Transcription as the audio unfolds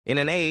In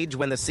an age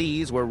when the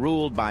seas were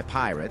ruled by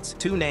pirates,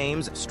 two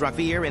names struck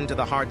fear into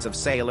the hearts of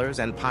sailors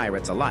and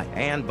pirates alike,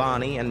 Anne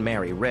Bonny and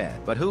Mary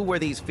Red. But who were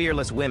these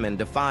fearless women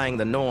defying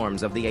the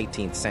norms of the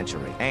 18th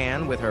century?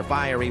 Anne, with her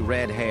fiery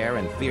red hair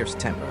and fierce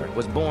temper,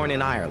 was born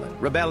in Ireland,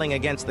 rebelling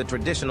against the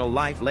traditional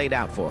life laid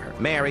out for her.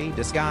 Mary,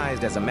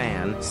 disguised as a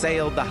man,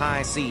 sailed the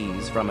high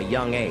seas from a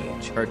young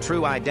age, her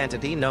true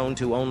identity known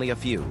to only a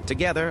few.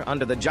 Together,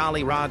 under the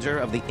Jolly Roger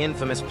of the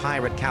infamous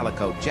pirate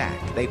Calico Jack,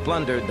 they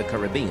plundered the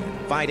Caribbean.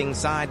 Fighting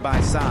side by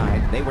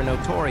side, they were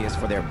notorious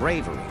for their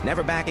bravery,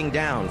 never backing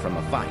down from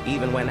a fight,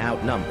 even when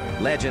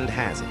outnumbered. Legend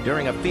has it,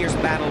 during a fierce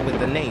battle with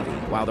the Navy,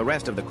 while the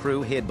rest of the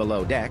crew hid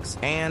below decks,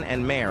 Anne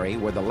and Mary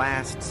were the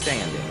last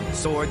standing,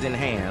 swords in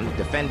hand,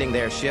 defending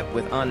their ship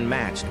with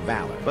unmatched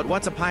valor. But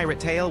what's a pirate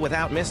tale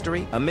without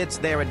mystery?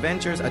 Amidst their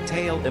adventures, a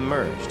tale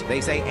emerged.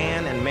 They say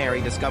Anne and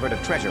Mary discovered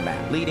a treasure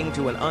map leading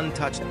to an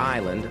untouched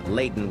island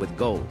laden with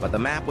gold. But the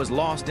map was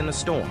lost in a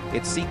storm,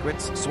 its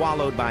secrets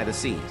swallowed by the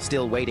sea,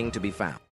 still waiting to be found.